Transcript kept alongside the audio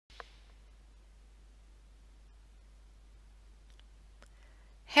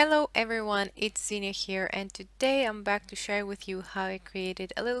Hello everyone, it's Zinia here, and today I'm back to share with you how I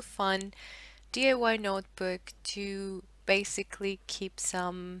created a little fun DIY notebook to basically keep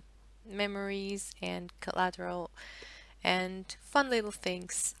some memories and collateral and fun little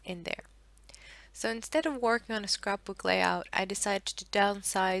things in there. So instead of working on a scrapbook layout, I decided to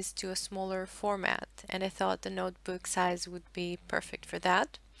downsize to a smaller format, and I thought the notebook size would be perfect for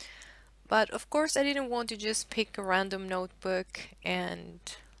that. But of course, I didn't want to just pick a random notebook and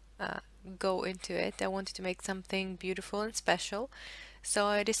uh, go into it. I wanted to make something beautiful and special, so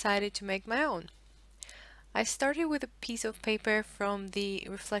I decided to make my own. I started with a piece of paper from the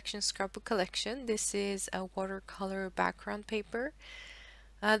Reflection Scrapbook collection. This is a watercolor background paper.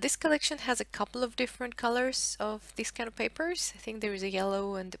 This collection has a couple of different colors of these kind of papers. I think there is a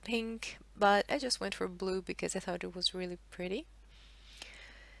yellow and a pink, but I just went for blue because I thought it was really pretty.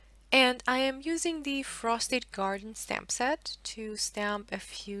 And I am using the Frosted Garden stamp set to stamp a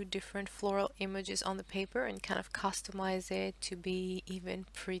few different floral images on the paper and kind of customize it to be even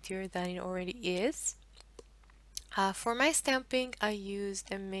prettier than it already is. For my stamping, I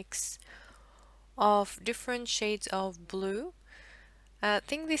used a mix of different shades of blue. I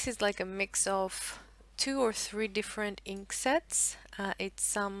think this is like a mix of 2 or 3 different ink sets. It's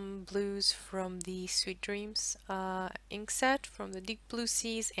some blues from the Sweet Dreams ink set from the Deep Blue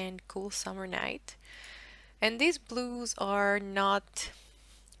Seas and Cool Summer Night. And these blues are not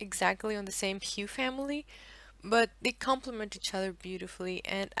exactly on the same hue family, but they complement each other beautifully,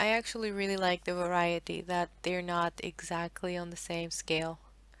 and I actually really like the variety that they're not exactly on the same scale.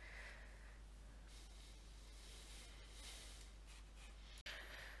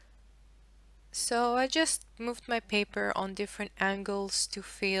 So I just moved my paper on different angles to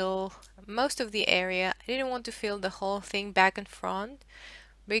fill most of the area. I didn't want to fill the whole thing back and front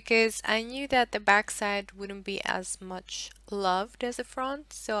because I knew that the backside wouldn't be as much loved as the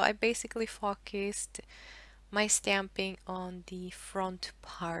front, so I basically focused my stamping on the front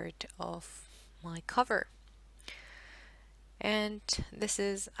part of my cover. And this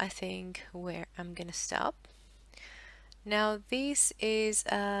is, I think, where I'm gonna stop. Now this is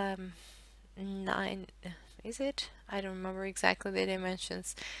 9, is it? I don't remember exactly the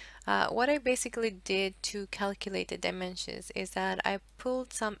dimensions. What I basically did to calculate the dimensions is that I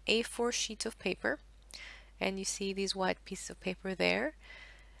pulled some A4 sheets of paper, and you see these white pieces of paper there,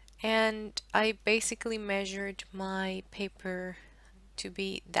 and I basically measured my paper to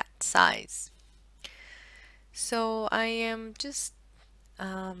be that size. So I am just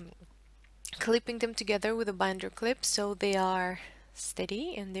um, clipping them together with a binder clip so they are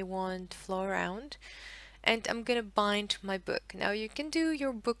steady and they won't flow around. And I'm gonna bind my book. Now you can do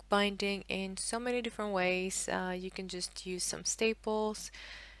your book binding in so many different ways. You can just use some staples.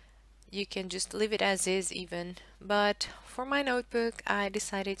 You can just leave it as is even. But for my notebook, I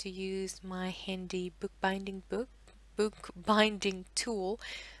decided to use my handy book binding tool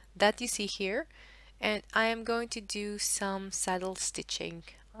that you see here, and I am going to do some saddle stitching.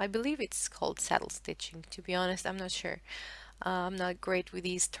 I believe it's called saddle stitching. To be honest, I'm not sure. I'm not great with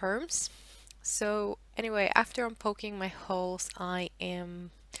these terms. So anyway, after I'm poking my holes, I am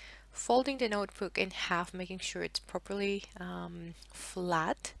folding the notebook in half, making sure it's properly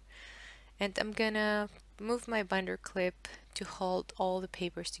flat. And I'm gonna move my binder clip to hold all the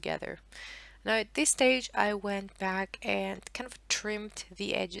papers together. Now at this stage, I went back and kind of trimmed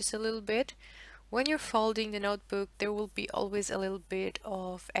the edges a little bit. When you're folding the notebook, there will be always a little bit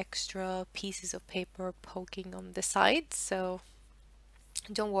of extra pieces of paper poking on the sides, so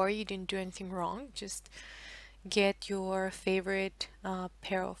don't worry, you didn't do anything wrong. Just get your favorite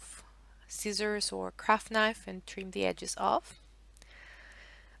pair of scissors or craft knife and trim the edges off.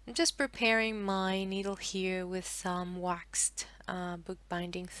 I'm just preparing my needle here with some waxed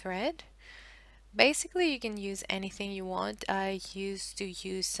bookbinding thread. Basically, you can use anything you want. I used to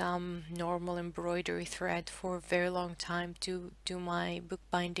use some normal embroidery thread for a very long time to do my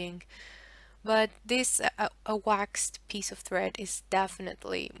bookbinding, but this a waxed piece of thread is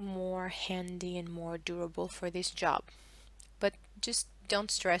definitely more handy and more durable for this job. But just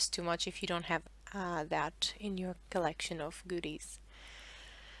don't stress too much if you don't have that in your collection of goodies.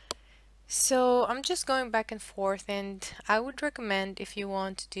 So I'm just going back and forth, and I would recommend, if you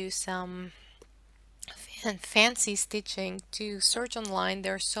want to do some fancy stitching, to search online.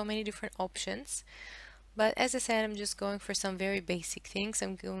 There are so many different options, but as I said, I'm just going for some very basic things.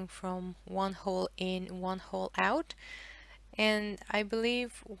 I'm going from one hole in, one hole out, and I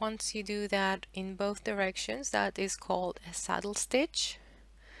believe once you do that in both directions, that is called a saddle stitch.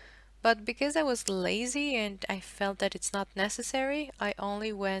 But because I was lazy and I felt that it's not necessary, I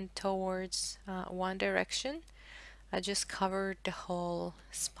only went towards one direction. I just covered the whole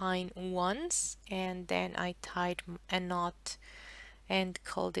spine once and then I tied a knot and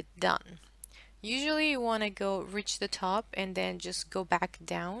called it done. Usually you want to go reach the top and then just go back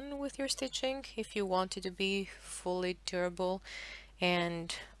down with your stitching if you want it to be fully durable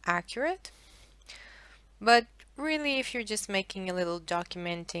and accurate. But really, if you're just making a little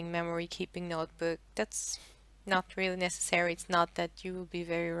documenting, memory keeping notebook, that's not really necessary. It's not that you will be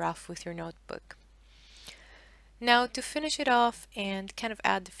very rough with your notebook. Now to finish it off and kind of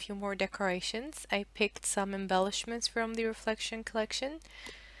add a few more decorations, I picked some embellishments from the Reflection collection.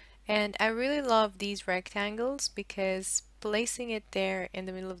 And I really love these rectangles because placing it there in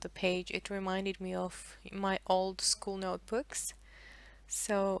the middle of the page, it reminded me of my old school notebooks.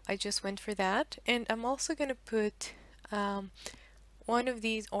 So I just went for that. And I'm also going to put one of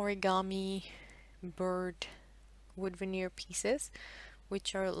these origami bird wood veneer pieces,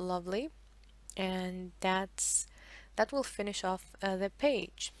 which are lovely. And that will finish off the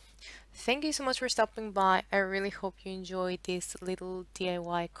page. Thank you so much for stopping by. I really hope you enjoyed this little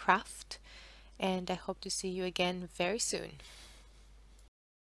DIY craft, and I hope to see you again very soon.